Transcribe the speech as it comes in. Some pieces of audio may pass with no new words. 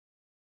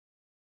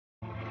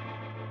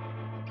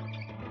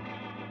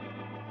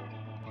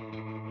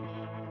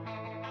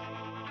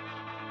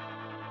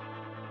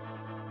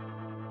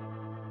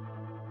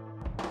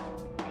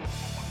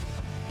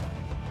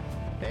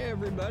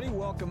everybody.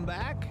 Welcome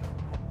back.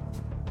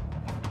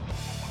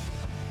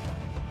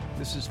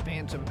 This is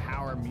Phantom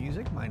Power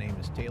Music. My name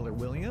is Taylor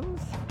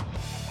Williams.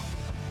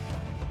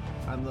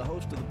 I'm the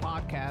host of the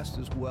podcast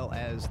as well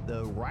as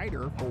the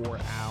writer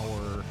for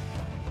our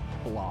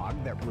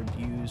blog that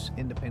reviews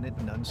independent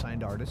and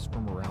unsigned artists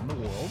from around the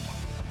world.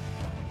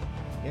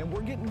 And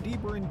we're getting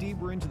deeper and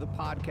deeper into the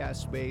podcast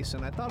space,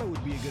 and I thought it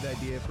would be a good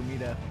idea for me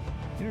to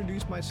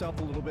introduce myself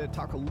a little bit,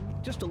 talk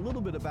just a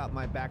little bit about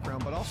my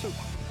background, but also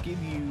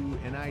give you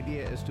an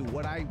idea as to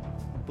what I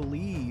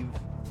believe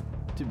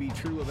to be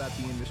true about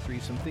the industry,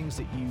 some things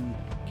that you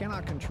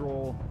cannot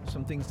control,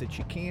 some things that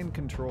you can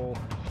control,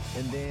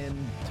 and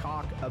then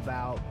talk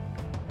about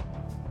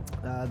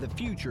the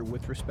future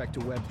with respect to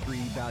Web3,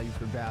 value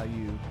for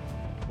value,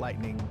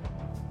 Lightning,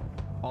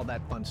 all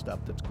that fun stuff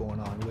that's going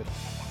on with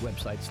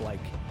websites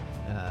like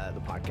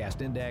the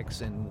Podcast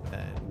Index and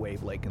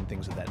Wave Lake and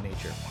things of that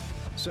nature.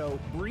 So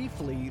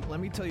briefly, let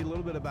me tell you a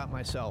little bit about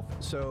myself.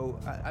 So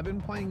I've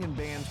been playing in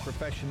bands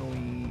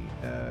professionally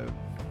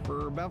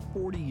for about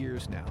 40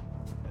 years now.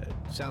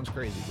 It sounds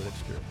crazy, but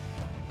it's true.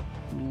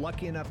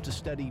 Lucky enough to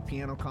study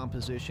piano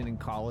composition in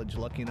college,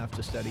 lucky enough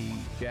to study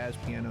jazz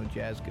piano,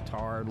 jazz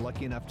guitar,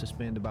 lucky enough to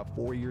spend about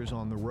 4 years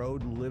on the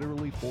road,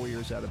 literally 4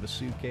 years out of a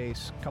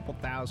suitcase, a couple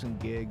thousand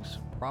gigs,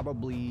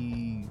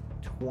 probably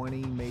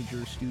 20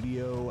 major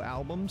studio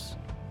albums.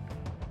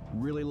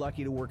 Really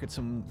lucky to work at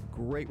some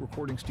great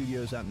recording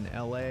studios out in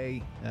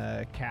LA,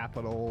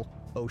 Capitol,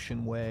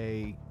 Ocean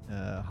Way,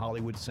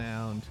 Hollywood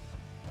Sound.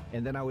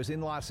 And then I was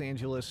in Los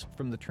Angeles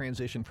from the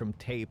transition from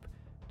tape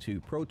to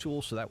Pro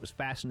Tools, so that was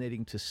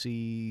fascinating to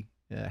see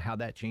how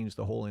that changed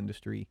the whole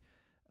industry.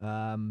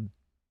 Was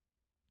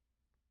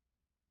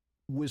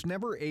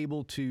never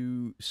able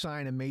to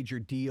sign a major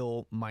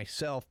deal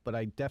myself, but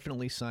I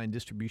definitely signed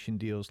distribution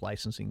deals,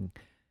 licensing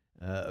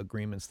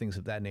agreements, things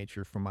of that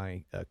nature for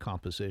my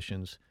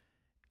compositions.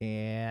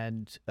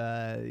 And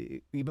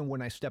even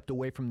when I stepped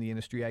away from the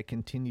industry, I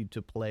continued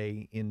to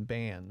play in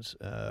bands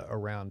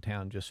around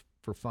town just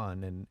for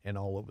fun and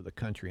all over the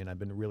country. And I've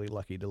been really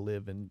lucky to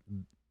live in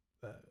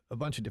a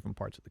bunch of different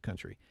parts of the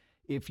country.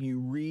 If you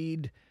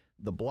read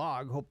the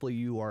blog, hopefully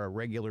you are a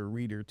regular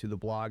reader to the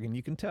blog, and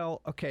you can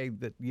tell, okay,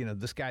 that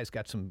this guy's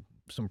got some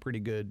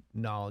pretty good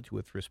knowledge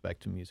with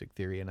respect to music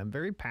theory, and I'm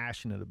very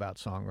passionate about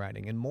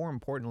songwriting. And more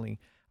importantly,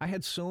 I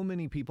had so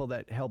many people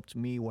that helped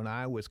me when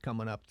I was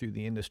coming up through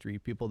the industry,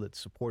 people that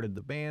supported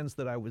the bands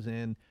that I was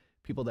in,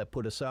 people that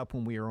put us up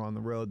when we were on the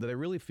road, that I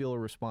really feel a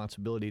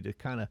responsibility to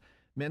kind of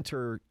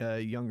mentor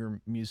younger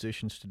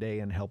musicians today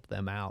and help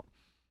them out.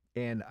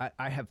 And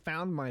I have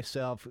found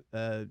myself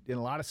in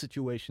a lot of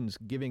situations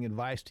giving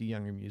advice to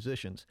younger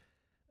musicians,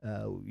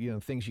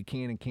 things you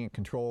can and can't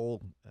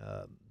control,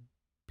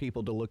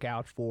 people to look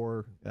out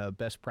for,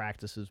 best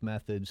practices,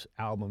 methods,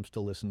 albums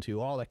to listen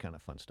to, all that kind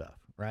of fun stuff,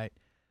 right?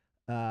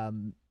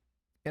 And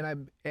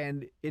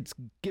it's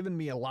given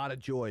me a lot of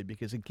joy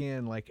because,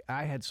 again, like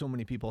I had so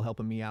many people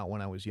helping me out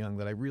when I was young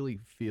that I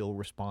really feel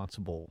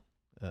responsible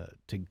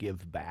to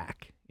give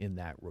back in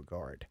that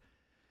regard.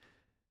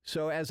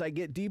 So as I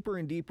get deeper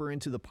and deeper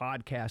into the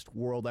podcast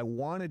world, I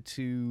wanted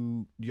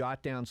to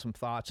jot down some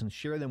thoughts and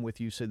share them with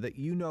you so that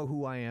you know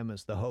who I am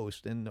as the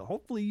host, and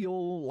hopefully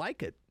you'll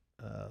like it.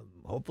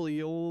 Hopefully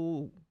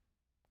you'll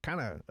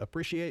kind of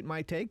appreciate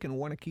my take and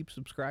want to keep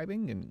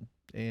subscribing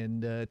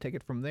and take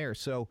it from there.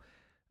 So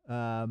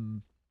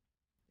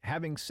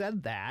having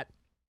said that,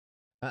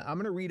 I'm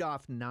going to read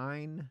off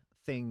 9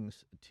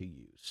 things to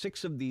you.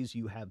 6 of these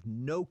you have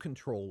no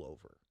control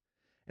over.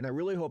 And I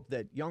really hope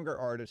that younger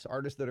artists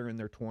that are in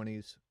their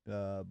 20s,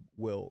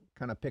 will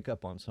kind of pick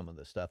up on some of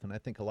this stuff. And I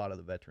think a lot of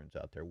the veterans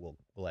out there will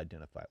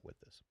identify with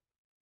this.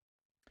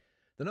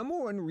 The number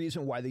one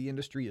reason why the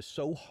industry is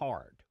so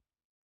hard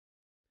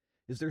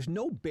is there's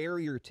no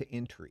barrier to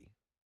entry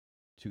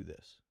to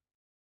this.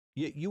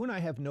 You and I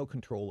have no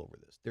control over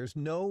this. There's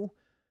no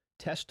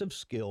test of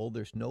skill.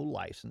 There's no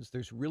license.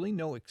 There's really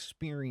no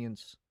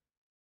experience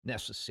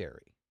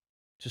necessary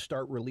to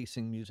start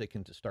releasing music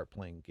and to start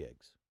playing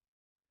gigs.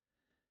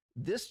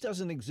 This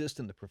doesn't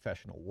exist in the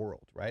professional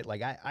world, right?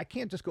 Like I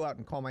can't just go out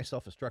and call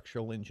myself a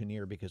structural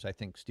engineer because I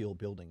think steel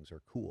buildings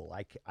are cool.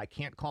 I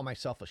can't call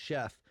myself a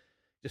chef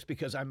just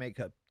because I make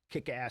a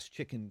kick-ass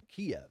chicken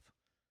Kiev.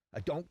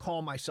 I don't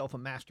call myself a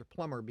master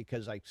plumber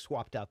because I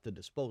swapped out the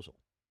disposal.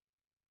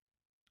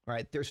 All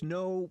right, there's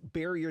no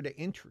barrier to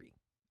entry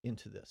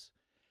into this.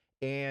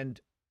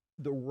 And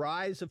the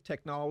rise of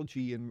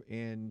technology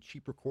and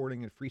cheap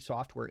recording and free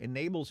software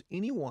enables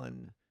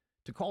anyone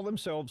to call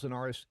themselves an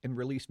artist and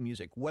release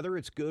music, whether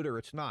it's good or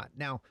it's not.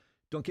 Now,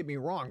 don't get me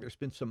wrong, there's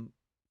been some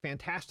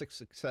fantastic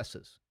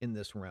successes in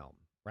this realm,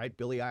 right?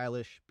 Billie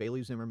Eilish,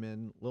 Bailey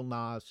Zimmerman, Lil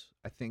Nas,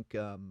 I think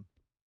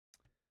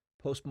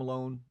Post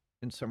Malone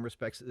in some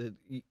respects. A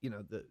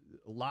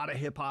lot of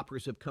hip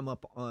hoppers have come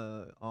up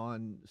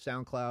on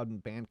SoundCloud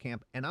and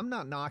Bandcamp, and I'm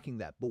not knocking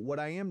that. But what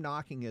I am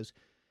knocking is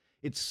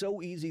it's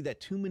so easy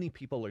that too many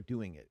people are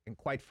doing it. And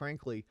quite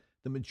frankly,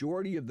 the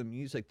majority of the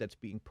music that's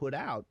being put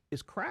out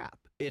is crap.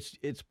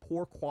 It's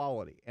poor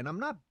quality. And I'm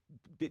not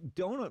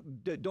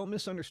don't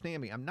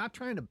misunderstand me. I'm not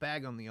trying to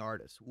bag on the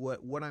artist.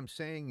 What I'm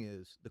saying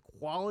is the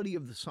quality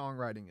of the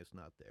songwriting is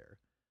not there.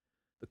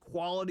 The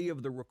quality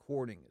of the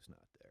recording is not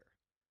there.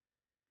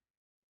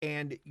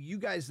 And you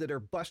guys that are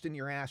busting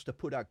your ass to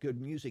put out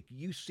good music,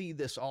 you see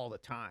this all the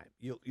time.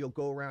 You'll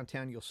go around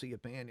town, you'll see a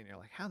band, and you're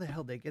like, how the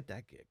hell did they get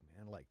that gig,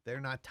 man? Like,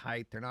 they're not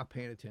tight, they're not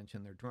paying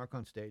attention, they're drunk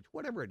on stage,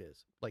 whatever it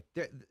is. Like,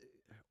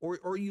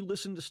 or you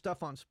listen to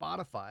stuff on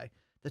Spotify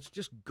that's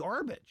just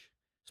garbage.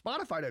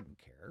 Spotify doesn't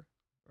care,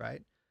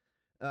 right?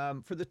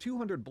 For the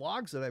 200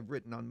 blogs that I've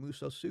written on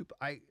Muso Soup,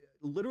 I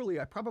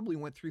probably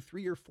went through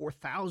 3,000 or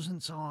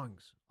 4,000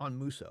 songs on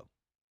Muso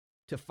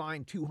to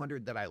find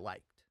 200 that I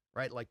liked.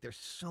 Right? Like, there's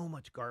so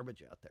much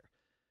garbage out there.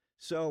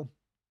 So,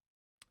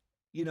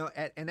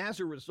 and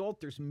as a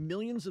result, there's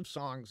millions of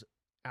songs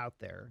out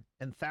there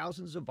and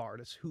thousands of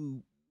artists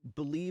who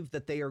believe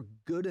that they are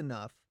good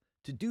enough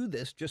to do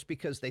this just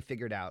because they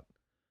figured out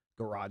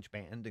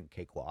GarageBand and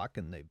Cakewalk,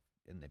 and they've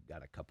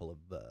got a couple of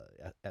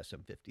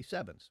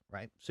SM57s,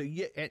 right? So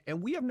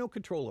and we have no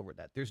control over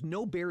that. There's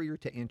no barrier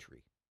to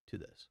entry to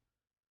this.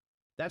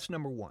 That's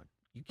number one.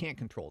 You can't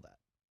control that.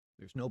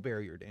 There's no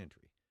barrier to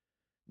entry.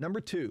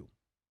 Number two,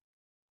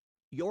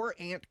 your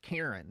Aunt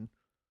Karen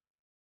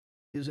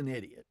is an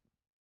idiot,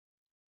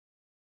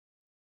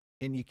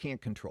 and you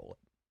can't control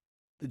it.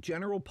 The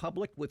general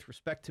public, with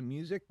respect to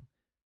music,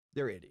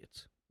 they're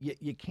idiots.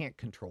 You can't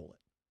control it.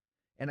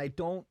 And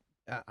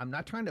I'm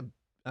not trying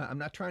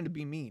to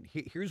be mean.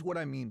 Here's what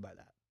I mean by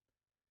that.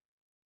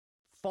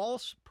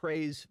 False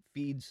praise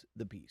feeds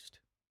the beast.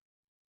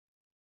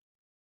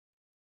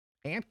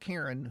 Aunt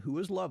Karen, who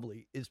is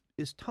lovely, is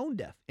tone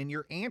deaf, and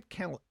your Aunt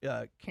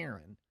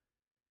Karen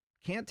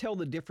can't tell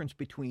the difference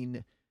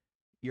between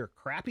your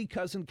crappy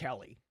cousin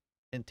Kelly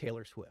and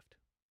Taylor Swift.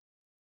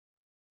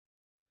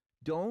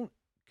 Don't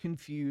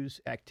confuse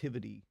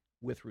activity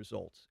with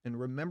results. And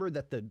remember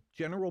that the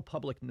general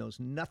public knows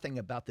nothing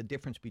about the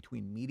difference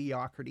between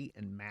mediocrity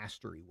and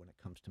mastery when it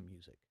comes to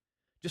music.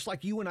 Just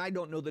like you and I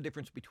don't know the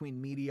difference between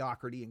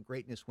mediocrity and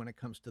greatness when it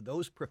comes to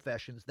those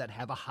professions that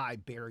have a high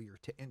barrier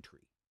to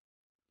entry.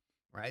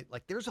 Right?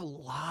 Like, there's a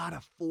lot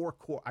of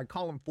I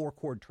call them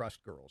 4-chord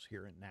trust girls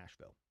here in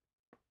Nashville,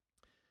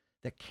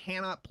 that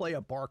cannot play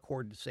a bar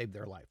chord to save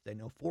their life. They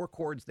know 4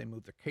 chords, they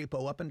move their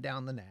capo up and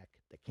down the neck,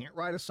 they can't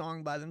write a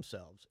song by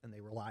themselves, and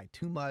they rely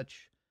too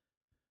much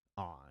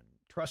on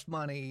trust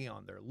money,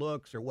 on their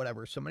looks, or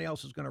whatever. Somebody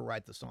else is going to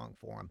write the song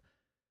for them.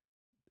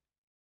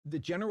 The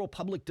general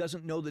public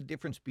doesn't know the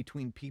difference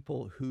between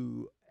people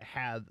who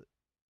have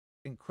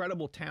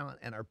incredible talent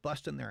and are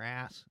busting their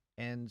ass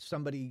and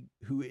somebody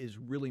who is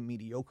really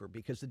mediocre,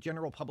 because the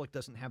general public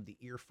doesn't have the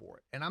ear for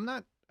it. And I'm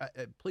not,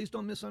 please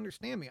don't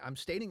misunderstand me. I'm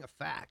stating a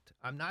fact.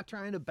 I'm not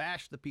trying to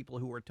bash the people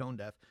who are tone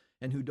deaf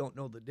and who don't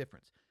know the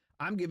difference.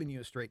 I'm giving you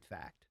a straight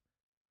fact.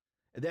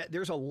 That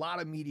there's a lot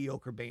of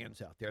mediocre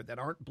bands out there that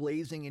aren't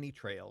blazing any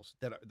trails,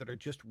 that are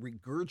just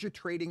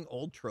regurgitating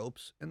old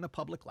tropes, and the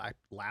public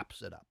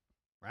laps it up,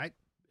 right?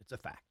 It's a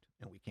fact,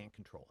 and we can't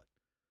control it.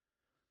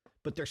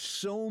 But there's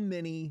so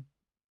many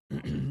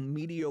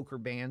mediocre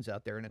bands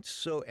out there, and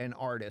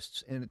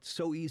artists, and it's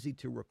so easy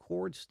to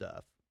record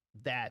stuff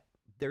that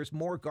there's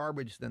more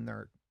garbage than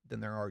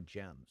there are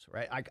gems,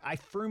 right? I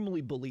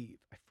firmly believe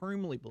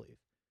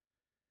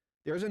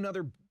there's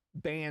another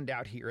band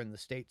out here in the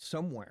States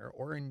somewhere,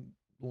 or in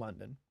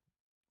London,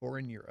 or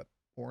in Europe,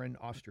 or in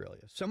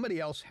Australia. Somebody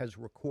else has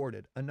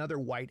recorded another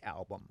White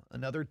Album,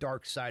 another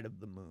Dark Side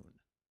of the Moon.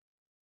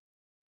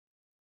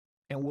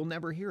 And we'll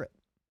never hear it.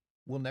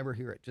 We'll never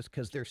hear it, just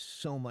because there's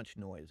so much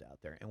noise out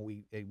there, and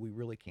we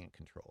really can't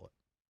control it.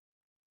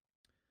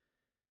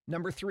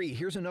 Number 3,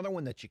 here's another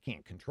one that you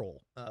can't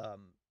control.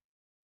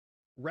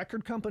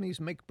 Record companies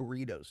make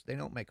burritos. They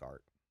don't make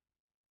art.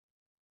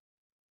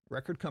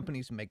 Record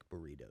companies make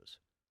burritos.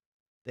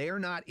 They are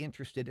not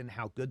interested in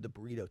how good the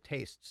burrito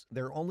tastes.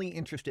 They're only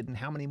interested in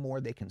how many more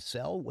they can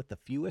sell with the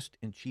fewest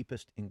and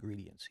cheapest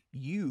ingredients.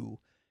 You,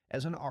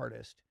 as an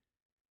artist,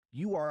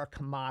 you are a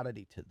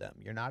commodity to them.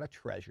 You're not a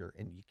treasure,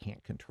 and you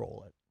can't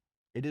control it.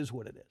 It is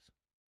what it is.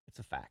 It's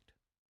a fact,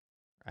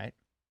 right?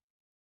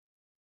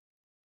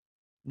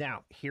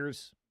 Now,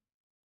 here's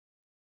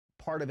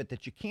part of it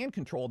that you can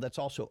control that's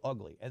also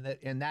ugly,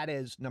 and that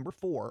is, number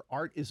 4,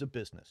 art is a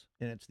business,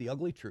 and it's the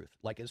ugly truth.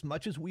 Like, as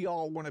much as we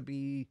all want to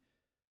be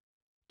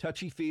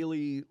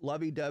touchy-feely,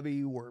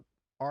 lovey-dovey, we're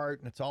art,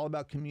 and it's all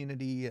about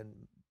community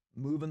and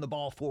moving the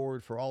ball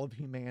forward for all of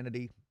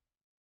humanity.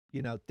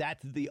 You know,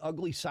 that's the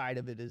ugly side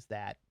of it, is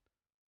that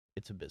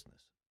it's a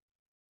business,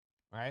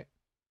 right?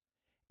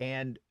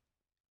 And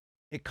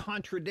it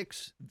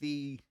contradicts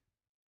the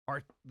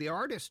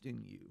artist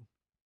in you.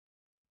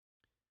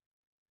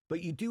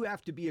 But you do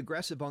have to be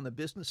aggressive on the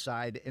business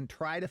side and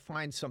try to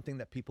find something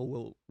that people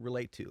will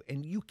relate to.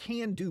 And you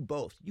can do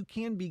both. You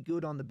can be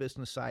good on the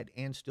business side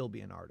and still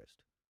be an artist.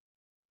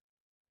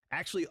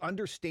 Actually,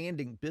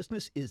 understanding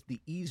business is the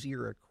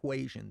easier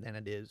equation than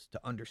it is to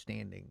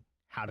understanding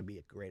how to be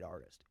a great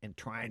artist and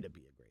trying to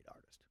be a great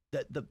artist.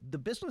 The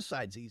business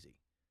side's easy.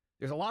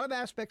 There's a lot of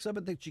aspects of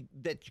it that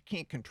you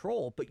can't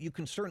control, but you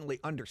can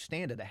certainly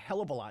understand it a hell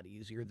of a lot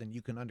easier than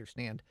you can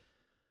understand,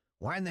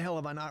 why in the hell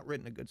have I not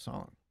written a good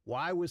song?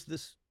 Why was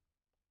this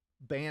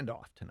band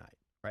off tonight,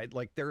 right?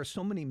 Like, there are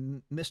so many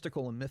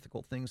mystical and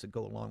mythical things that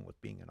go along with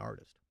being an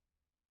artist.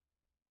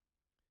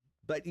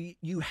 But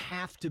you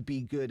have to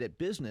be good at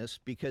business,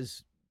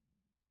 because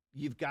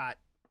you've got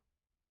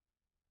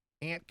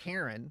Aunt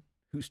Karen,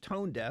 who's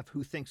tone deaf,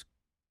 who thinks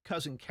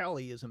Cousin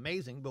Kelly is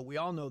amazing, but we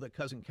all know that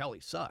Cousin Kelly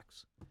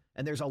sucks.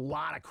 And there's a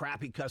lot of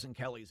crappy Cousin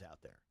Kellys out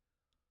there.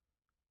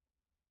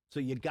 So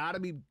you got to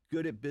be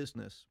good at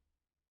business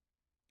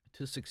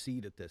to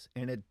succeed at this.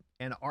 And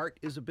art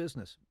is a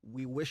business.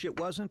 We wish it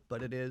wasn't,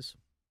 but it is.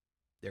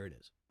 There it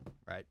is,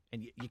 right?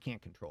 And you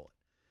can't control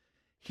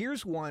it.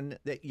 Here's one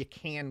that you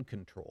can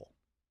control.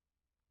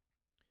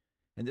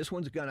 And this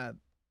one's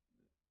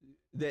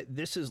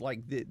this is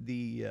like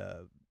the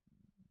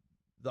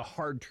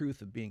hard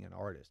truth of being an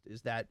artist,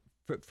 is that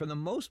for the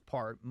most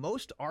part,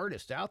 most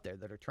artists out there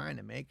that are trying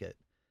to make it,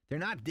 they're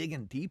not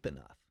digging deep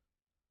enough.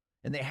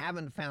 And they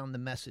haven't found the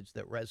message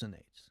that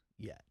resonates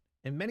yet.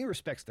 In many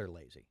respects, they're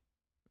lazy,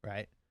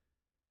 right?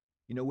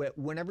 You know,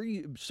 whenever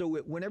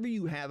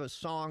you have a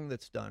song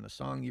that's done, a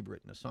song you've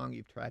written, a song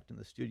you've tracked in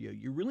the studio,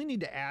 you really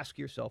need to ask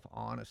yourself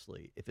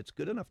honestly if it's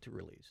good enough to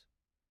release,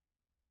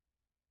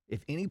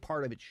 if any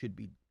part of it should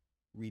be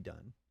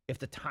redone, if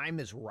the time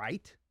is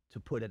right to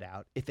put it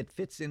out, if it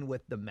fits in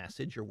with the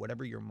message or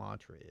whatever your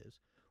mantra is,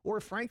 or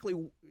frankly,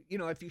 you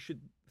know, if you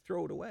should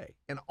throw it away.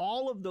 And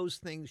all of those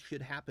things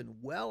should happen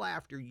well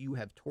after you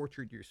have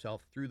tortured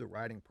yourself through the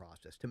writing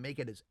process to make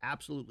it as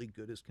absolutely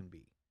good as can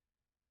be.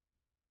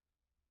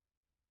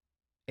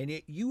 And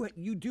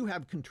you do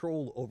have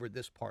control over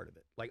this part of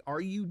it. Like,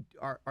 are you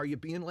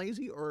being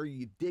lazy, or are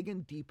you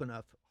digging deep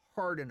enough,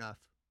 hard enough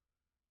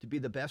to be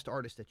the best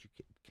artist that you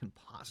can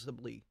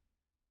possibly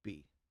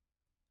be?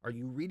 Are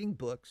you reading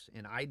books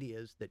and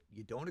ideas that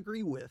you don't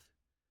agree with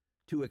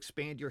to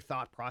expand your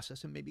thought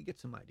process and maybe get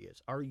some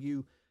ideas? Are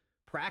you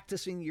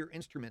practicing your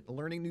instrument,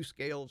 learning new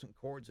scales and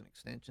chords and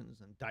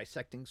extensions and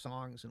dissecting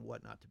songs and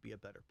whatnot to be a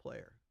better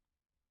player?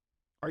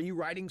 Are you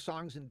writing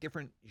songs in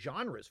different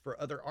genres for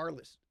other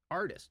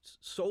artists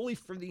solely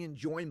for the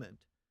enjoyment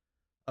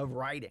of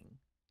writing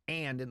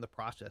and in the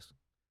process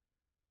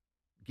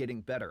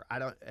getting better?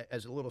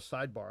 As a little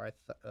sidebar,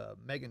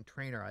 Megan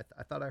Trainor,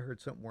 I thought I heard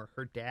something where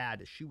her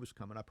dad, as she was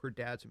coming up, her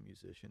dad's a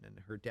musician, and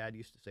her dad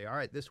used to say, all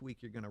right, this week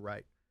you're going to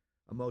write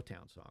a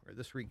Motown song, or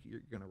this week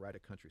you're going to write a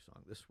country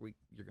song, this week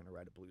you're going to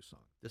write a blues song,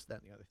 this,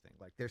 that, and the other thing.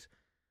 Like, there's,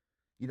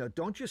 you know,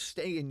 don't just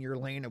stay in your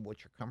lane of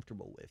what you're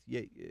comfortable with.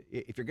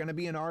 If you're going to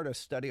be an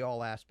artist, study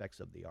all aspects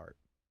of the art.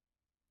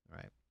 All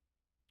right.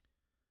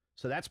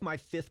 So that's my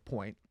fifth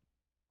point.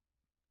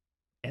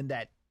 And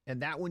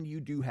that one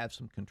you do have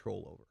some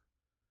control over.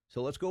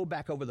 So let's go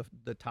back over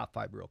the top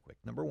five real quick.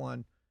 Number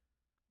one,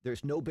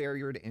 there's no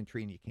barrier to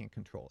entry and you can't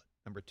control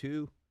it. Number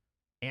two,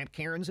 Aunt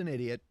Karen's an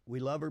idiot. We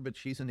love her, but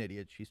she's an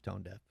idiot. She's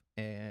tone deaf,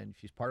 and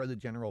she's part of the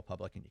general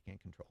public, and you can't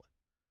control it.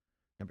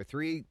 Number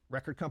three,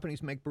 record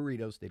companies make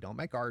burritos. They don't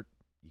make art.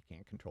 You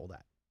can't control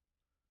that.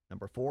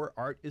 Number four,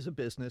 art is a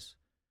business.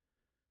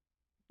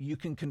 You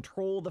can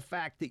control the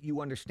fact that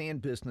you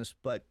understand business,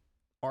 but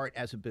art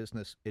as a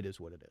business, it is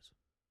what it is,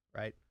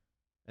 right?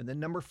 And then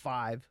number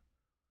five,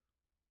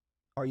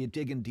 are you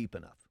digging deep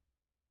enough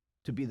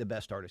to be the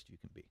best artist you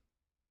can be?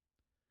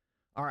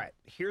 All right,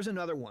 here's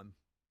another one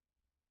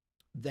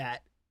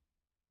that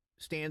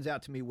stands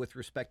out to me with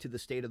respect to the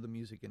state of the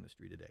music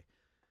industry today.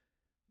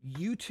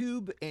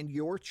 YouTube and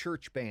your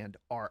church band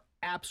are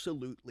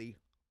absolutely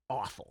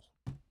awful.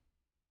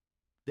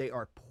 They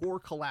are poor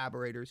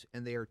collaborators,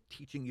 and they are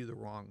teaching you the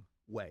wrong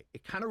way.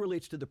 It kind of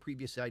relates to the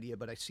previous idea,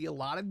 but I see a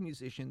lot of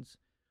musicians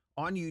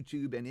on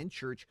YouTube and in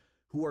church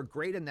who are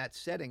great in that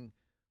setting,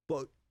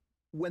 but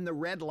when the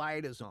red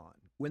light is on,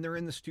 when they're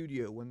in the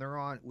studio, when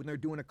they're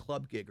doing a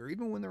club gig, or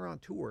even when they're on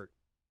tour,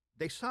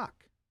 they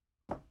suck.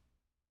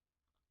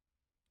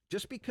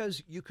 Just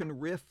because you can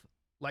riff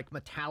like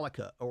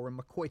Metallica or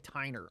McCoy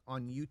Tyner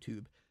on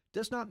YouTube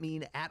does not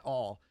mean at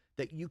all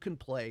that you can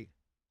play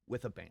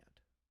with a band.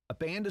 A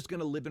band is going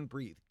to live and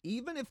breathe.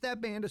 Even if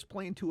that band is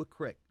playing to a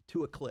click,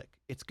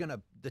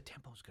 the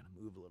tempo's going to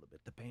move a little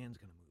bit. The band's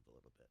going to move a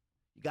little bit.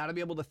 You got to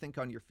be able to think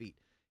on your feet.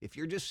 If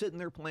you're just sitting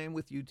there playing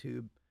with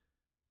YouTube,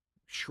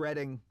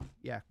 shredding,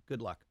 yeah,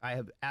 good luck. I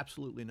have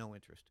absolutely no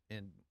interest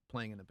in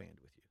playing in a band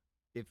with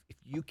you. If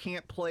you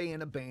can't play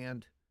in a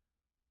band,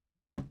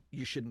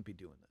 you shouldn't be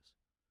doing this.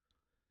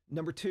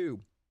 Number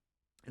two,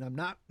 and I'm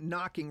not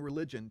knocking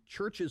religion,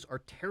 churches are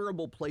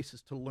terrible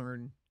places to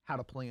learn how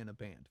to play in a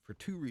band for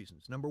two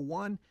reasons. Number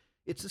one,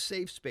 it's a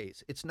safe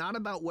space. It's not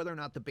about whether or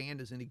not the band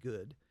is any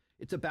good.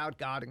 It's about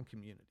God and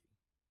community,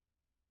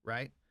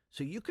 right?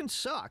 So you can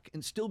suck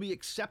and still be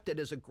accepted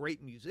as a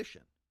great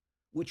musician,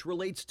 which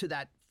relates to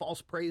that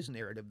false praise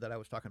narrative that I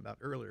was talking about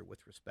earlier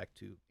with respect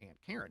to Aunt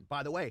Karen.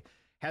 By the way,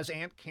 has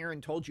Aunt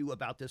Karen told you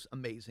about this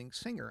amazing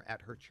singer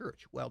at her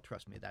church? Well,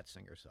 trust me, that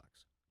singer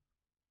sucks.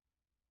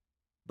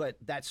 But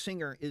that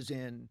singer is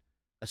in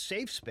a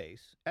safe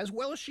space, as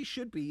well as she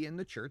should be in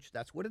the church.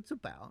 That's what it's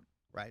about,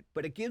 right?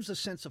 But it gives a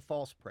sense of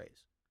false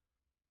praise.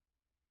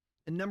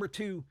 And number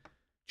two,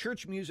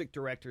 church music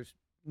directors,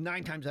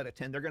 9 times out of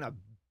 10, they're going to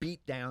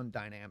beat down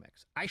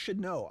dynamics. I should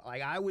know.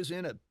 Like I was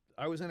in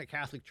a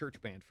Catholic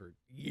church band for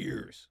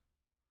years,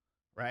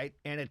 right?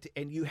 And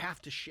you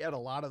have to shed a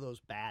lot of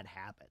those bad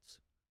habits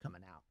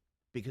coming out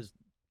because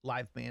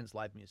live bands,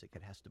 live music,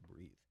 it has to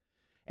breathe.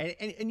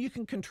 And you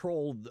can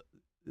control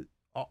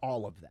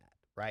all of that,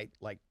 right?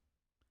 Like,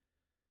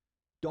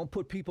 don't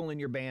put people in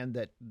your band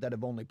that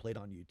have only played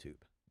on YouTube.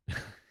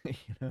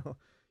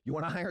 You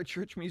want to hire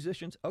church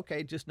musicians?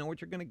 Okay, just know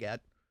what you're going to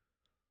get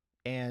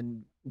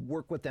and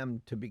work with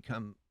them to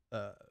become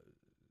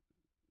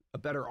a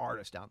better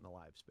artist out in the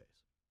live space.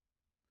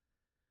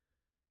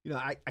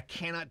 I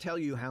cannot tell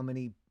you how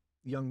many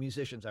young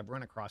musicians I've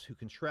run across who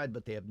can shred,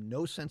 but they have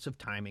no sense of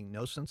timing,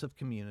 no sense of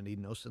community,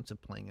 no sense of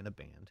playing in a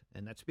band.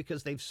 And that's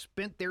because they've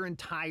spent their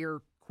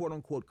entire quote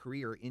unquote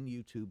career in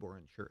YouTube or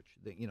in church.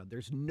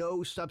 There's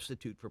no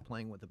substitute for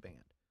playing with a band.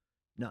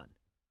 None.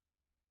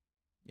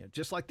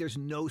 Just like there's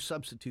no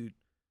substitute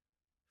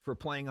for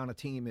playing on a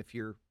team if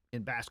you're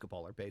in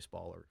basketball or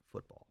baseball or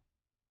football.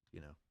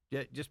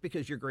 Just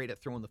because you're great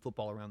at throwing the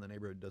football around the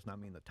neighborhood does not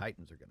mean the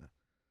Titans are going to,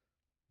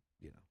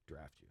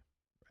 draft you,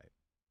 right?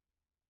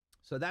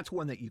 So that's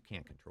one that you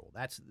can't control.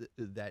 That's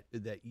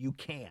that you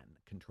can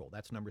control.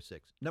 That's number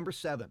 6. Number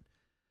 7,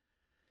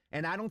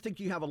 and I don't think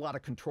you have a lot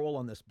of control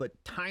on this, but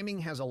timing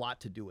has a lot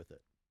to do with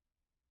it.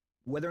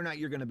 Whether or not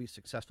you're going to be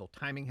successful,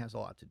 timing has a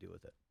lot to do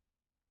with it.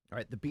 All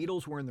right, the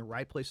Beatles were in the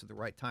right place at the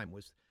right time.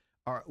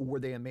 Were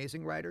they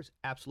amazing writers?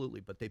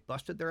 Absolutely, but they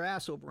busted their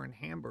ass over in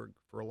Hamburg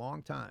for a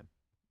long time,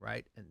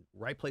 right? And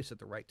right place at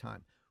the right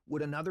time.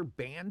 Would another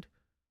band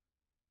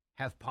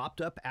have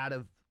popped up out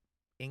of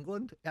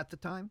England at the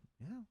time?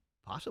 Yeah,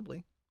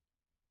 possibly.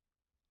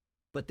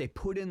 But they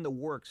put in the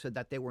work so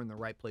that they were in the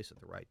right place at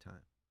the right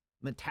time.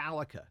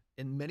 Metallica,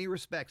 in many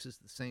respects, is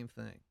the same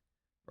thing,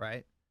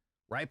 right?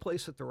 Right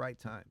place at the right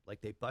time.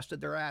 Like they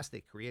busted their ass,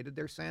 they created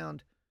their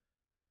sound.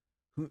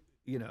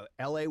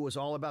 LA was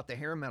all about the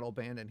hair metal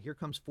band, and here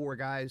comes 4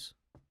 guys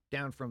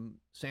down from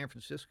San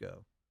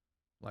Francisco.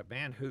 Like,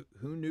 man,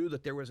 who knew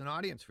that there was an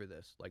audience for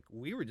this? Like,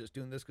 we were just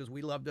doing this because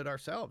we loved it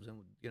ourselves,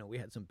 and we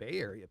had some Bay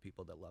Area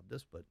people that loved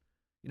us, but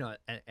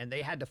and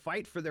they had to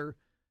fight for their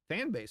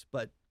fan base,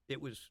 but it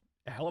was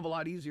a hell of a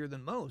lot easier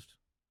than most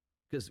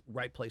because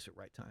right place at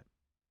right time,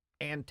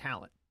 and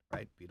talent,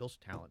 right? Beatles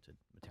talented,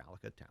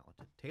 Metallica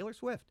talented, Taylor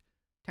Swift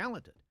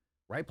talented,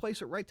 right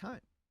place at right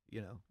time.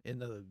 In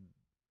the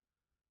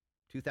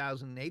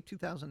 2008,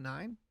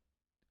 2009,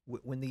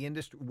 when the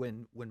industry,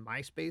 when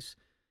MySpace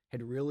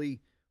had really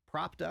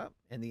propped up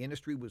and the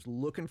industry was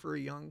looking for a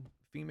young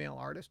female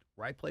artist,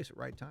 right place at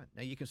right time.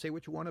 Now you can say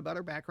what you want about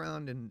her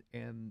background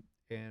and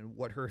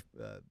what her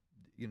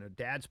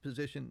dad's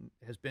position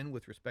has been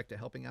with respect to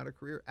helping out her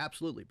career,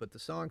 absolutely. But the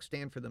songs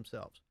stand for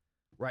themselves,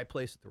 right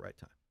place at the right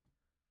time.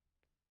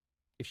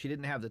 If she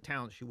didn't have the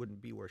talent, she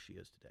wouldn't be where she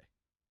is today,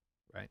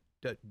 right?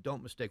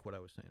 Don't mistake what I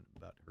was saying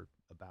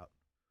about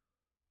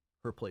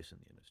her place in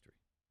the industry.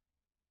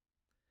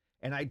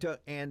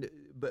 And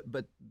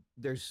but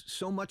there's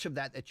so much of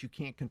that you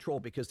can't control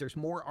because there's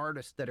more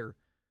artists that are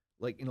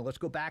like, let's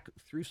go back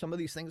through some of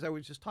these things I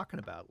was just talking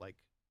about. Like,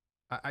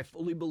 I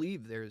fully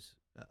believe there's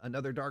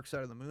another Dark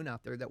Side of the Moon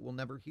out there that we'll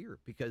never hear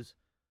because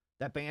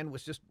that band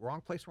was just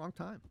wrong place, wrong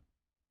time.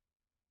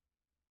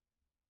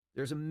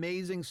 There's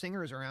amazing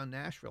singers around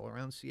Nashville,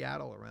 around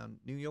Seattle, around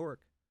New York.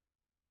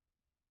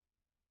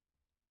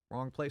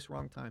 Wrong place,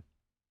 wrong time.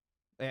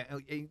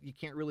 You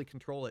can't really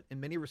control it. In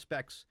many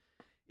respects,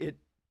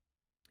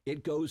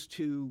 it goes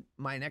to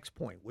my next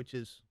point, which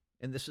is,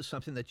 and this is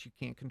something that you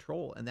can't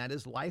control, and that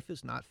is life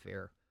is not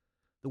fair.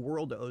 The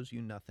world owes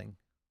you nothing.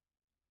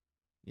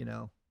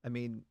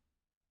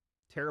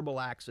 Terrible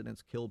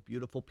accidents kill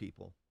beautiful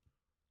people.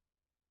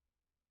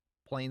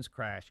 Planes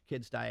crash,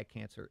 kids die of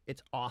cancer.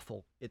 It's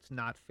awful. It's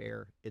not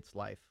fair. It's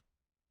life.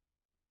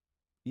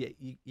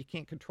 You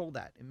can't control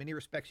that. In many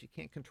respects, you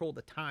can't control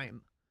the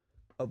time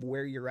of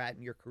where you're at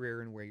in your career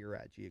and where you're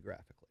at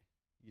geographically.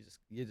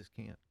 You just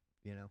can't,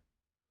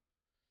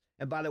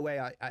 And by the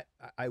way,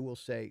 I will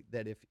say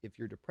that if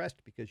you're depressed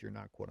because you're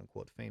not quote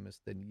unquote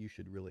famous, then you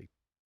should really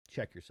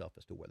check yourself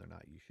as to whether or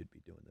not you should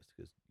be doing this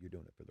because you're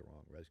doing it for the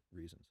wrong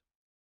reasons.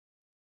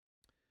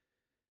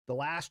 The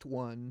last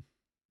one,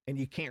 and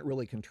you can't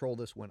really control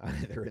this one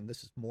either, and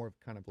this is more of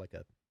kind of like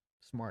a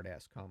smart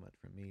ass comment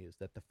from me, is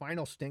that the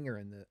final stinger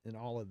in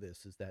all of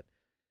this is that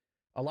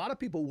a lot of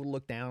people will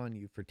look down on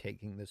you for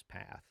taking this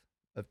path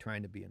of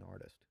trying to be an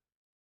artist.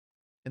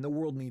 And the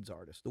world needs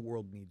artists. The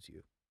world needs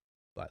you,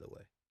 by the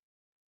way.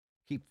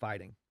 Keep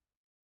fighting.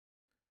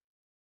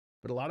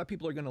 But a lot of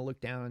people are going to look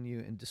down on you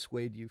and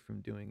dissuade you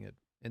from doing it.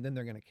 And then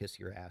they're going to kiss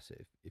your ass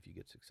if you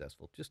get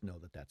successful. Just know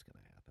that that's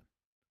going to happen,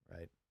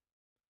 right?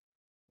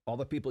 All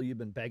the people you've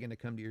been begging to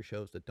come to your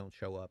shows that don't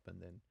show up,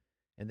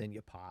 and then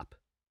you pop.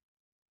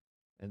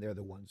 And they're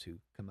the ones who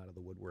come out of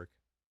the woodwork.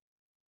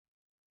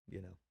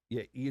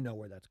 Yeah, you know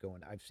where that's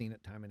going. I've seen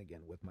it time and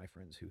again with my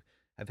friends who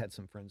I've had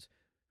some friends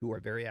who are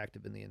very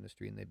active in the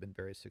industry and they've been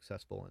very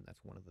successful. And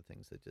that's one of the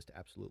things that just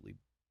absolutely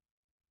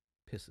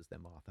pisses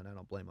them off. And I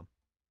don't blame them.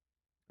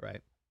 Right.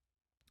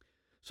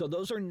 So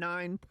those are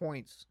 9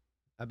 points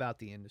about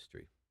the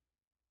industry.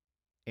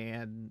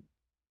 And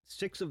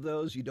 6 of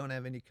those you don't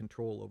have any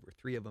control over.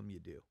 3 of them you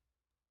do.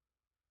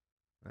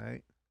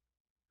 Right.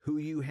 Who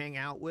you hang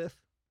out with,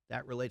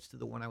 that relates to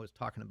the one I was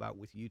talking about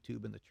with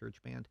YouTube and the church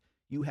band.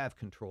 You have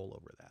control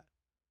over that.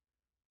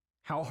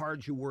 How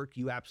hard you work,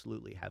 you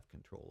absolutely have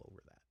control over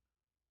that.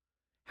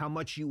 How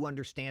much you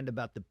understand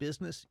about the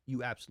business,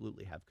 you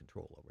absolutely have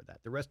control over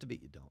that. The rest of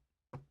it, you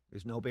don't.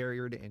 There's no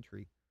barrier to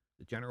entry.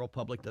 The general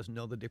public doesn't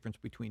know the difference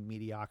between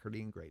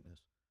mediocrity and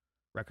greatness.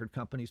 Record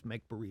companies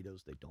make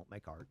burritos, they don't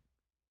make art.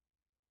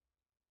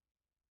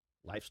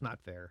 Life's not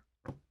fair.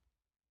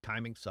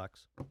 Timing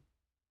sucks.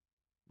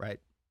 Right?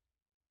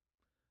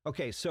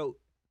 Okay, so,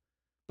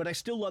 but I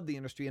still love the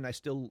industry and I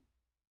still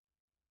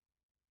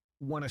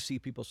want to see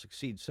people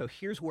succeed. So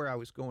here's where I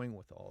was going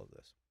with all of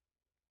this.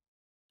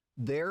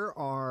 There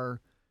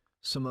are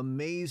some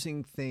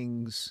amazing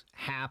things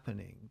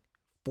happening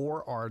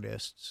for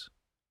artists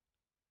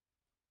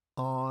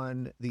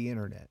on the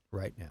internet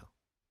right now,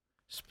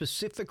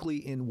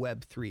 specifically in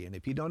Web3. And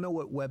if you don't know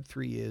what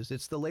Web3 is,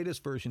 it's the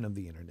latest version of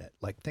the internet.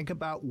 Like, think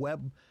about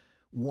Web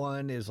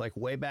 1 is like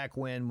way back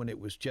when it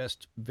was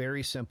just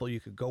very simple. You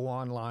could go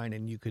online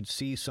and you could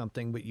see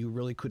something, but you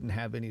really couldn't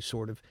have any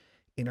sort of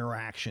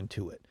interaction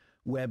to it.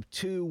 Web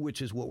 2, which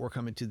is what we're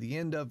coming to the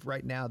end of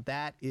right now,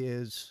 that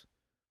is,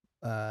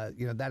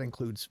 that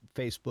includes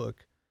Facebook,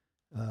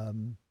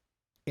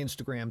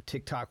 Instagram,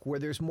 TikTok, where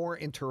there's more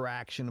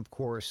interaction, of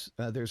course.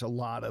 There's a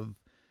lot of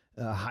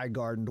high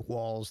gardened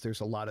walls. There's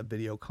a lot of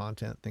video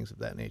content, things of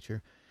that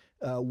nature.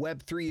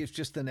 Web 3 is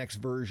just the next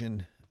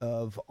version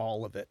of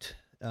all of it.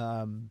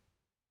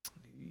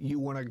 You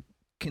want to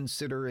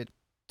consider it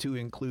to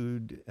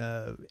include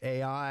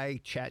AI,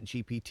 Chat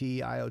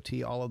GPT,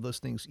 IoT, all of those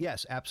things.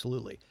 Yes,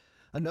 absolutely.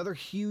 Another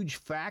huge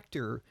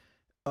factor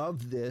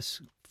of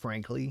this,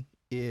 frankly,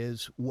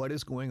 is what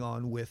is going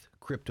on with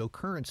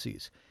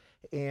cryptocurrencies.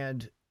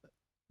 And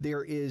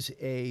there is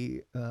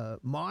a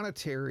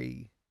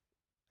monetary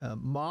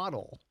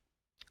model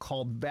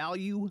called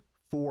value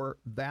for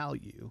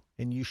value,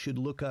 and you should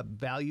look up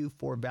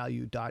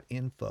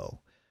valueforvalue.info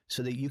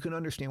so that you can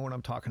understand what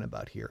I'm talking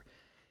about here.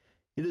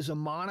 It is a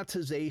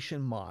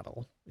monetization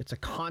model. It's a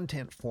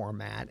content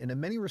format, and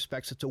in many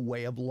respects, it's a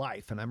way of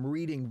life. And I'm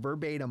reading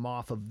verbatim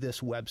off of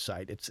this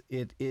website.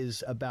 It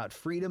is about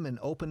freedom and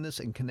openness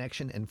and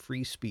connection and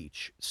free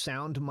speech,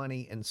 sound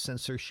money and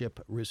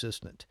censorship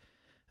resistant.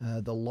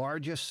 The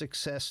largest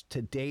success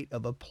to date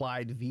of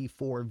applied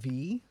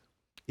V4V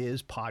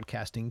is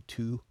podcasting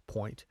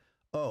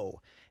 2.0.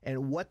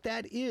 And what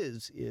that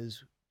is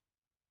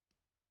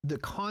the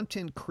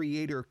content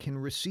creator can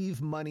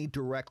receive money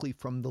directly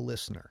from the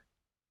listener.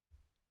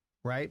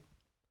 Right?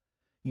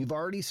 You've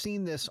already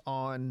seen this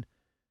on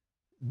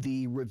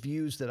the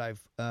reviews that I've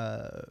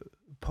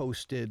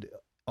posted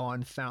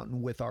on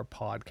Fountain with our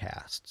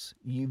podcasts.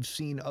 You've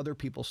seen other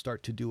people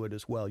start to do it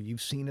as well.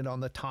 You've seen it on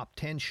the Top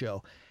 10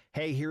 show.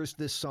 Hey, here's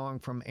this song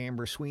from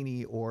Amber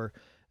Sweeney or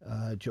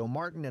Joe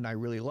Martin, and I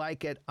really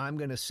like it. I'm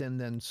going to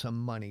send them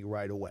some money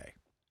right away.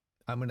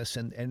 I'm going to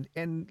send,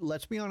 and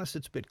let's be honest,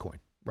 it's Bitcoin,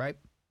 right?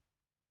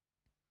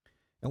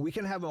 And we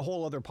can have a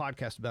whole other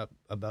podcast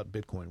about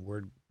Bitcoin.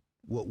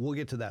 We'll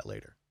get to that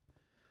later.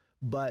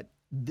 But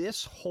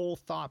this whole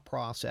thought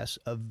process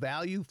of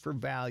value for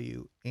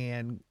value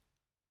and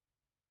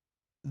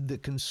the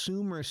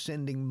consumer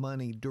sending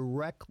money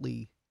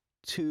directly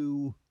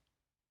to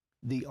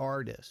the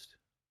artist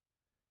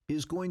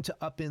is going to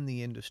upend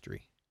the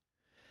industry.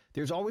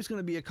 There's always going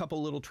to be a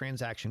couple little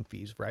transaction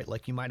fees, right?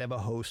 Like you might have a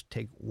host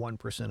take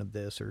 1% of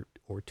this or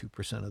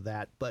 2% of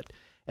that. But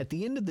at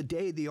the end of the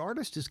day, the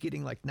artist is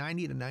getting like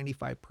 90 to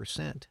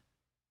 95%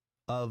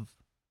 of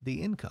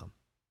the income.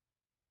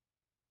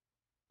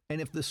 And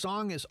if the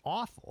song is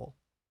awful,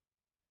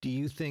 do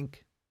you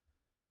think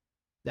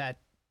that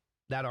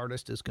that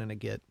artist is going to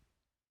get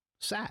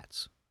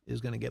sats, is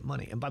going to get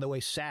money? And by the way,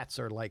 sats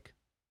are like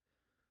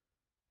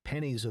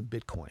pennies of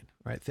Bitcoin,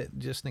 right?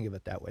 Just think of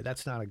it that way.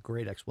 That's not a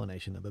great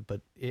explanation of it,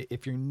 but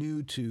if you're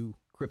new to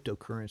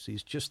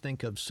cryptocurrencies, just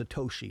think of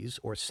Satoshis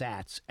or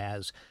sats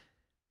as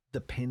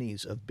the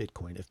pennies of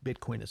Bitcoin. If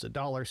Bitcoin is $1,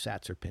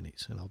 sats are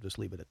pennies, and I'll just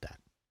leave it at that.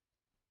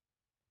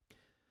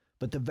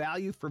 But the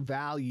value for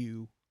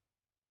value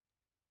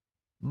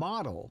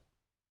model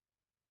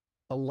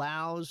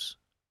allows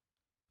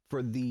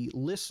for the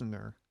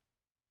listener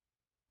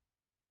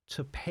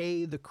to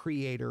pay the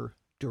creator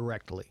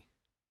directly.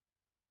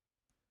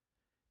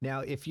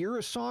 Now, if you're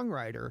a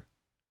songwriter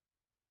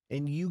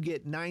and you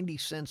get 90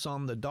 cents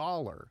on the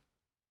dollar,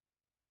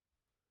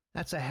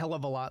 that's a hell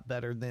of a lot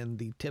better than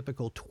the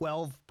typical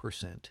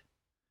 12%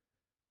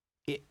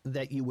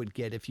 that you would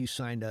get if you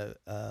signed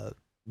a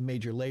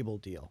major label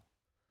deal.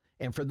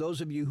 And for those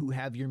of you who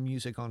have your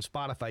music on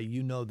Spotify,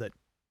 you know that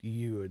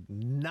you're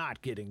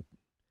not getting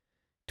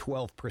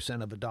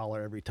 12% of a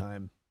dollar every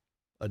time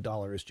a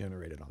dollar is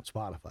generated on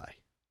Spotify,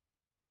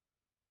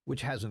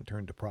 which hasn't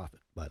turned to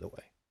profit, by the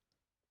way.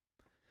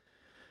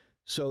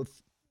 So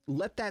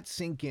let that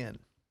sink in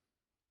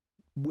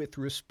with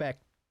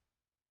respect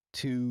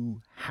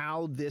to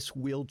how this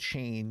will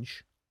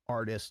change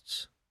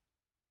artists'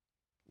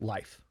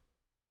 life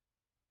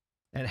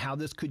and how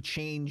this could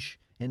change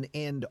and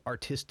end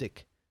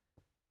artistic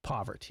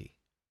poverty.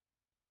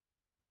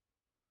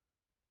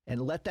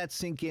 And let that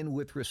sink in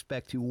with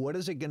respect to what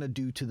is it going to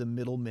do to the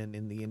middlemen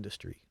in the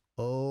industry.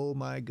 Oh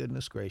my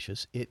goodness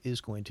gracious, it is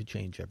going to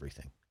change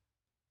everything.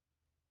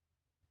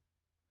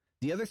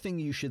 The other thing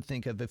you should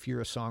think of if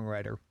you're a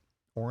songwriter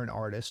or an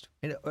artist,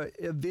 and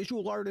a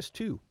visual artist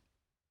too,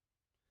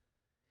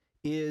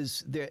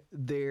 is that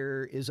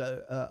there is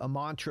a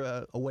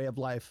mantra, a way of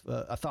life,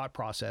 a thought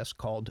process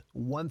called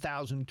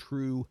 1,000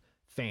 True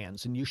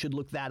Fans. And you should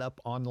look that up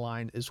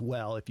online as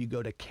well. If you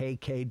go to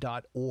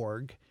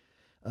kk.org,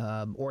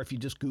 or if you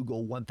just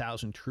Google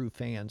 1,000 True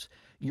Fans,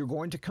 you're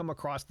going to come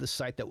across this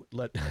site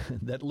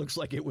that looks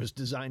like it was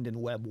designed in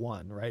Web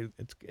 1, right?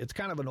 It's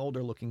kind of an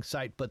older looking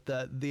site, but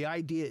the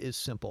idea is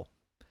simple.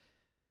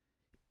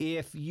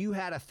 If you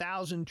had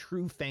 1,000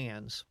 true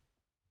fans,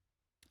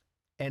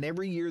 and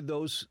every year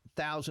those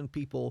 1,000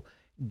 people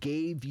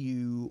gave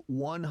you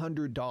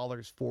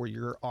 $100 for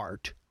your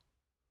art,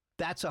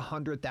 that's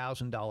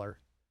 $100,000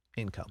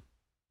 income.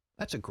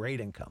 That's a great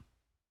income.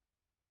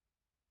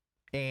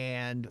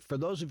 And for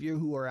those of you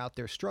who are out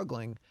there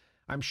struggling,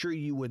 I'm sure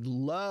you would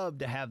love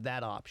to have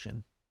that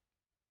option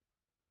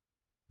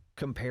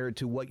compared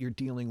to what you're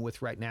dealing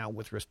with right now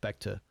with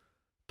respect to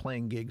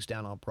playing gigs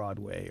down on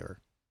Broadway or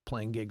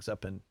playing gigs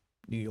up in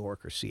New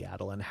York or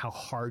Seattle and how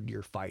hard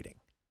you're fighting.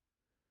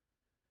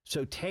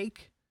 So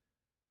take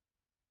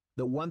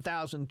the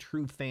 1,000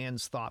 True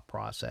Fans thought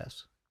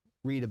process,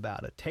 read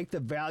about it. Take the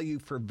value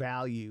for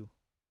value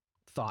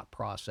thought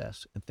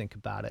process and think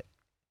about it.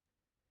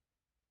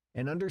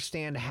 And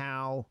understand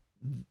how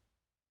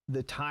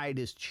the tide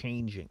is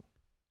changing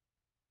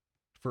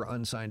for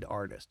unsigned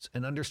artists,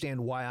 and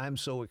understand why I'm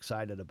so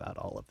excited about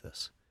all of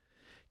this.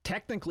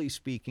 Technically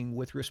speaking,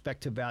 with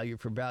respect to value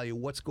for value,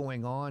 what's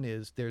going on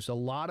is there's a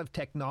lot of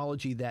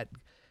technology that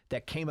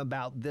came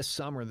about this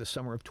summer, the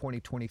summer of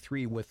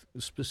 2023,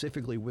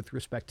 specifically with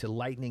respect to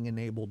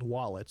Lightning-enabled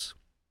wallets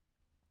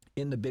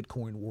in the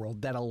Bitcoin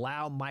world that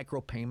allow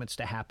micropayments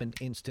to happen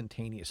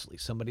instantaneously.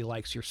 Somebody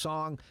likes your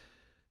song,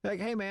 like,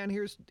 hey man,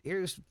 here's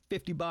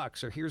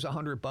 $50 or here's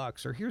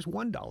 $100 or here's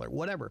 $1,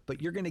 whatever.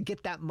 But you're going to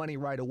get that money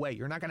right away.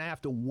 You're not going to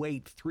have to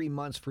wait 3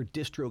 months for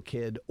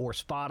DistroKid or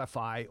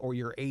Spotify or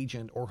your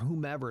agent or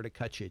whomever to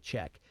cut you a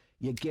check.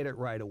 You get it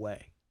right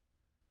away.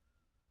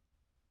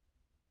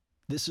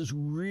 This is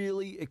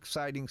really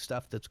exciting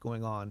stuff that's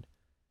going on.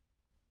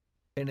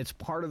 And it's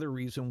part of the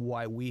reason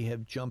why we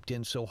have jumped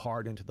in so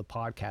hard into the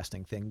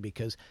podcasting thing,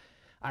 because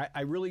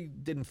I really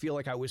didn't feel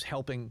like I was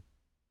helping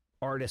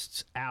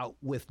artists out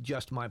with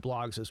just my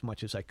blogs as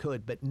much as I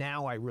could, but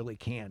now I really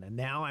can. And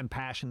now I'm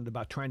passionate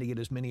about trying to get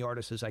as many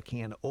artists as I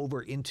can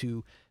over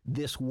into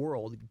this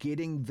world,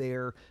 getting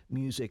their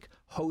music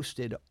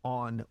hosted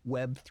on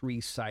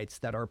Web3 sites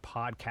that are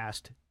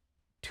podcast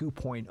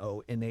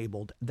 2.0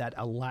 enabled, that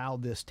allow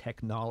this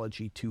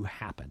technology to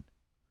happen.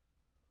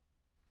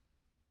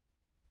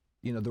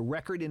 You know, the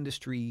record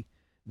industry,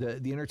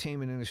 the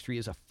entertainment industry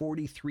is a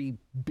 $43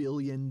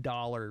 billion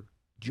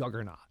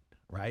juggernaut,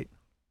 right?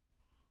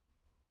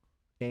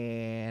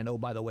 And, oh,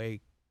 by the way,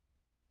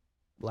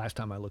 last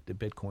time I looked at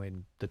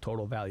Bitcoin, the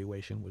total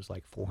valuation was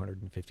like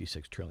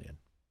 456 trillion.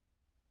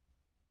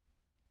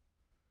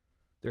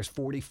 There's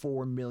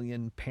 44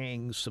 million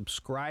paying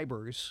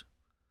subscribers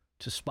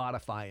to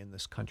Spotify in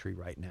this country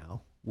right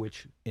now,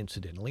 which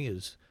incidentally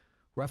is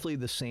roughly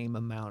the same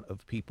amount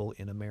of people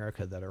in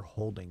America that are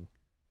holding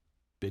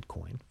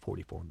Bitcoin,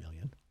 44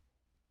 million.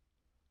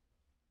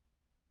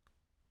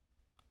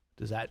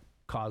 Does that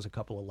cause a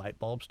couple of light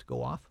bulbs to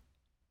go off?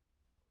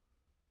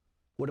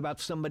 What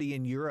about somebody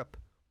in Europe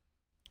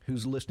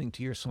who's listening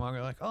to your song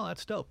and like, oh,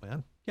 that's dope,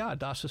 man. Ja,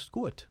 das ist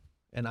gut.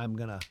 And I'm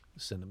going to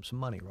send them some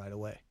money right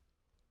away.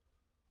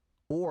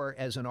 Or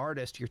as an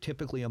artist, you're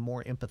typically a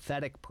more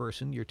empathetic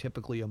person. You're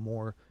typically a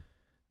more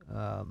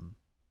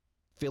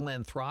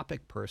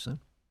philanthropic person.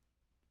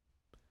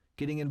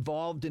 Getting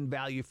involved in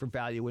value for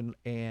value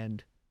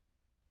and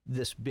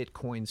this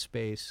Bitcoin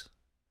space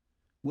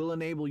will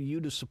enable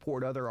you to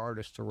support other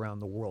artists around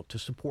the world, to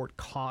support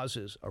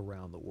causes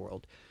around the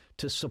world,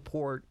 to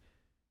support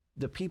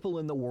the people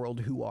in the world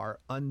who are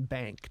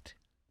unbanked,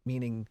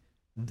 meaning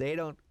they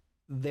don't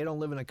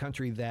live in a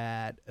country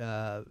that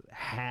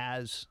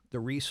has the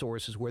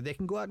resources where they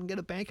can go out and get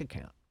a bank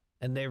account,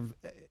 and they're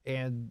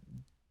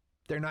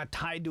not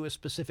tied to a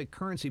specific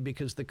currency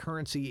because the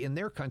currency in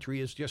their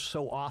country is just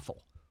so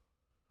awful.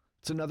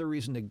 It's another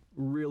reason to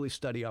really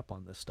study up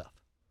on this stuff.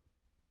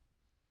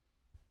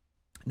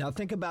 Now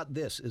think about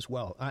this as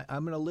well.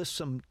 I'm going to list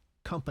some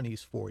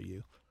companies for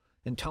you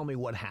and tell me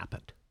what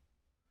happened.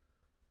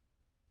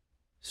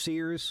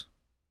 Sears,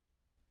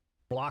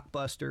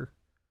 Blockbuster,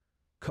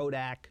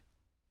 Kodak.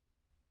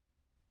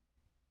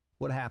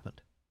 What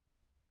happened?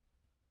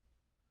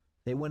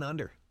 They went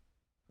under,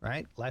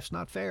 right? Life's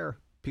not fair.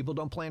 People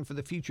don't plan for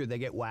the future. They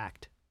get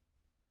whacked.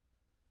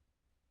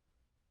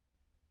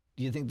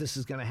 Do you think this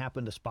is going to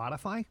happen to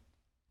Spotify?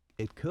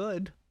 It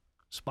could.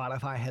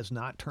 Spotify has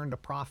not turned a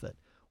profit.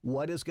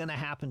 What is going to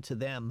happen to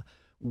them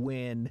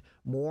when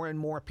more and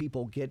more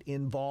people get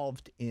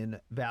involved in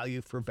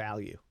value for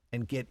value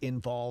and get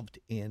involved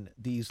in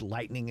these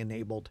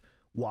Lightning-enabled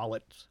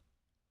wallets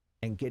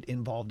and get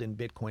involved in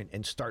Bitcoin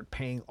and start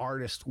paying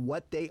artists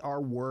what they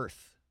are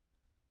worth?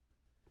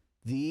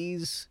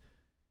 These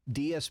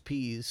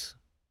DSPs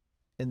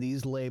and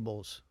these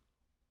labels,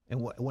 and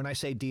when I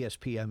say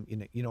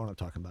DSP, you know what I'm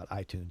talking about: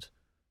 iTunes,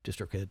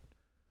 DistroKid,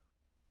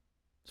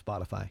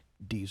 Spotify,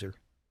 Deezer,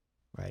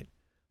 right?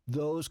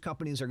 Those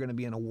companies are going to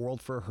be in a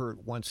world for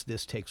hurt once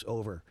this takes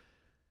over.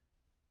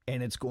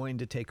 And it's going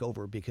to take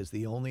over because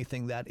the only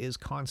thing that is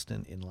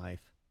constant in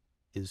life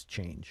is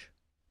change.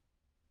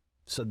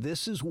 So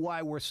this is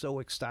why we're so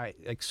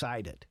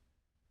excited.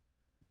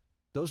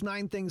 Those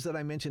 9 things that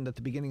I mentioned at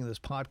the beginning of this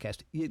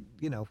podcast,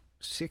 you know,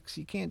 6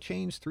 you can't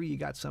change, 3 you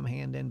got some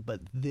hand in,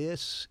 but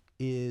this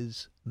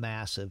is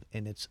massive,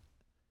 and it's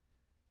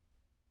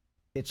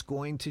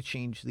going to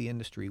change the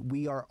industry.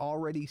 We are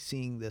already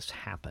seeing this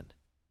happen.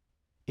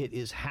 It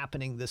is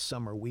happening this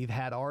summer. We've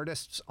had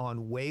artists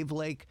on Wave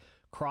Lake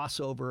cross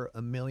over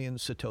 1 million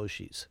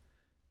Satoshis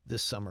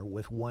this summer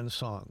with one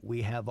song.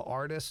 We have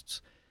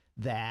artists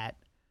that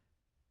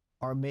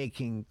are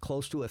making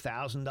close to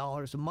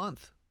 $1,000 a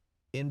month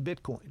in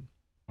Bitcoin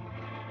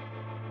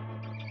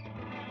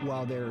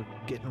while they're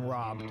getting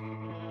robbed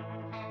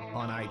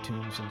on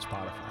iTunes and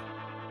Spotify.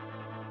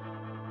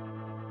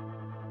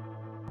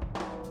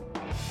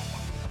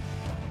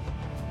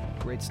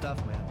 Great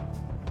stuff, man.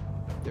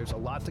 There's a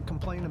lot to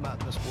complain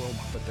about in this world,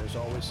 but there's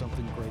always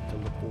something great to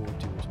look forward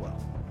to as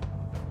well.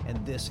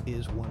 And this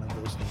is one of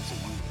those things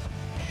that you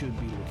should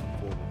be looking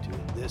forward to.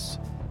 And this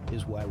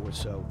is why we're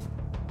so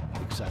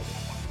excited.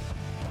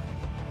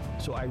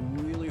 So I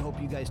really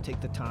hope you guys take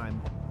the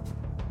time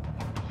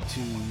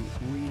to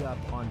read up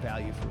on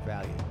value for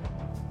value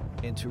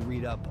and to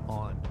read up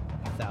on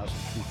 1,000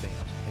 True Fans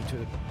and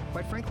to,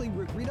 quite frankly,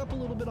 read up a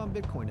little bit on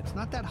Bitcoin. It's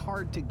not that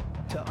hard to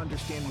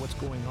understand what's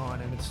going on,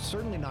 and it's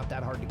certainly not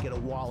that hard to get a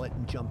wallet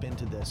and jump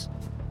into this.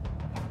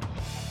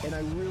 And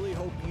I really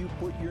hope you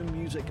put your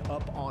music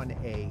up on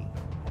a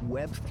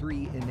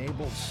Web3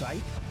 enabled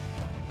site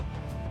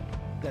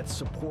that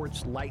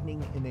supports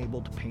Lightning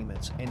enabled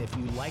payments. And if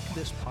you like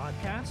this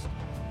podcast,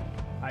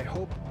 I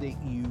hope that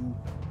you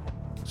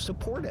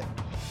support it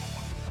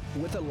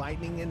with a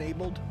Lightning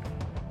enabled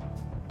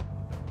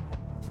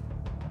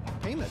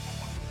payment.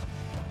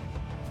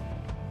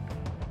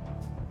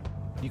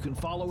 You can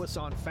follow us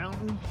on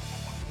Fountain.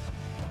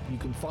 You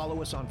can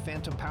follow us on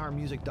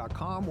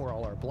phantompowermusic.com, where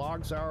all our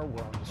blogs are.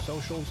 We're on the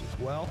socials as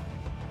well.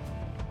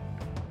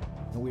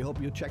 And we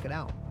hope you'll check it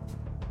out.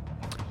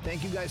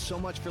 Thank you guys so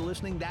much for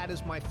listening. That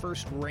is my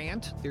first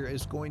rant. There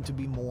is going to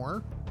be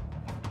more.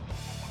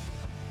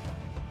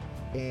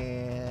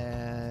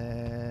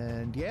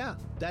 And yeah,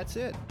 that's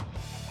it.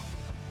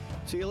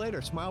 See you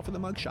later. Smile for the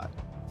mugshot.